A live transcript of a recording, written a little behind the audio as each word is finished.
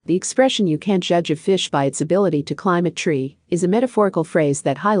The expression "you can't judge a fish by its ability to climb a tree" is a metaphorical phrase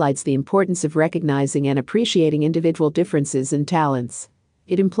that highlights the importance of recognizing and appreciating individual differences and talents.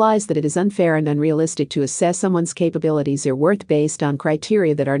 It implies that it is unfair and unrealistic to assess someone's capabilities or worth based on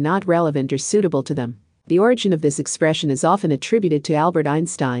criteria that are not relevant or suitable to them. The origin of this expression is often attributed to Albert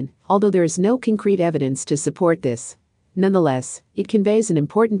Einstein, although there is no concrete evidence to support this. Nonetheless, it conveys an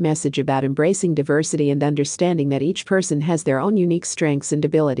important message about embracing diversity and understanding that each person has their own unique strengths and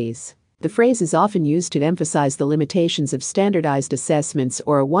abilities. The phrase is often used to emphasize the limitations of standardized assessments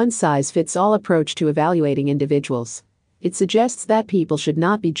or a one-size-fits-all approach to evaluating individuals. It suggests that people should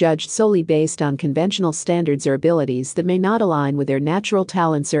not be judged solely based on conventional standards or abilities that may not align with their natural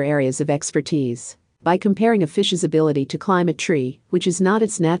talents or areas of expertise. By comparing a fish's ability to climb a tree, which is not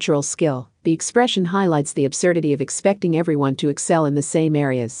its natural skill, the expression highlights the absurdity of expecting everyone to excel in the same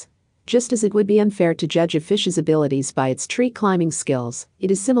areas. Just as it would be unfair to judge a fish's abilities by its tree climbing skills,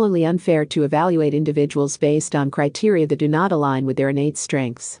 it is similarly unfair to evaluate individuals based on criteria that do not align with their innate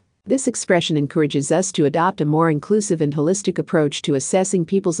strengths. This expression encourages us to adopt a more inclusive and holistic approach to assessing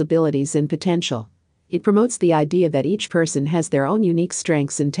people's abilities and potential. It promotes the idea that each person has their own unique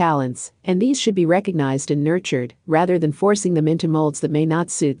strengths and talents, and these should be recognized and nurtured, rather than forcing them into molds that may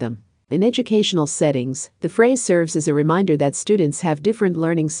not suit them. In educational settings, the phrase serves as a reminder that students have different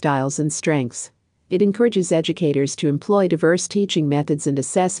learning styles and strengths. It encourages educators to employ diverse teaching methods and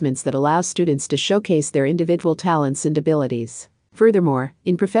assessments that allow students to showcase their individual talents and abilities. Furthermore,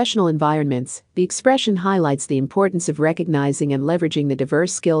 in professional environments, the expression highlights the importance of recognizing and leveraging the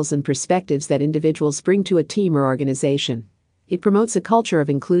diverse skills and perspectives that individuals bring to a team or organization. It promotes a culture of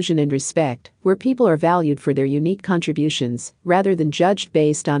inclusion and respect, where people are valued for their unique contributions, rather than judged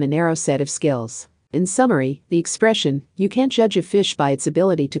based on a narrow set of skills. In summary, the expression, "you can't judge a fish by its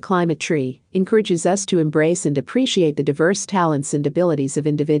ability to climb a tree," encourages us to embrace and appreciate the diverse talents and abilities of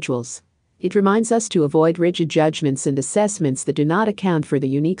individuals. It reminds us to avoid rigid judgments and assessments that do not account for the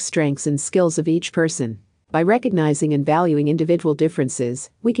unique strengths and skills of each person. By recognizing and valuing individual differences,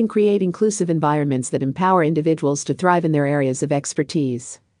 we can create inclusive environments that empower individuals to thrive in their areas of expertise.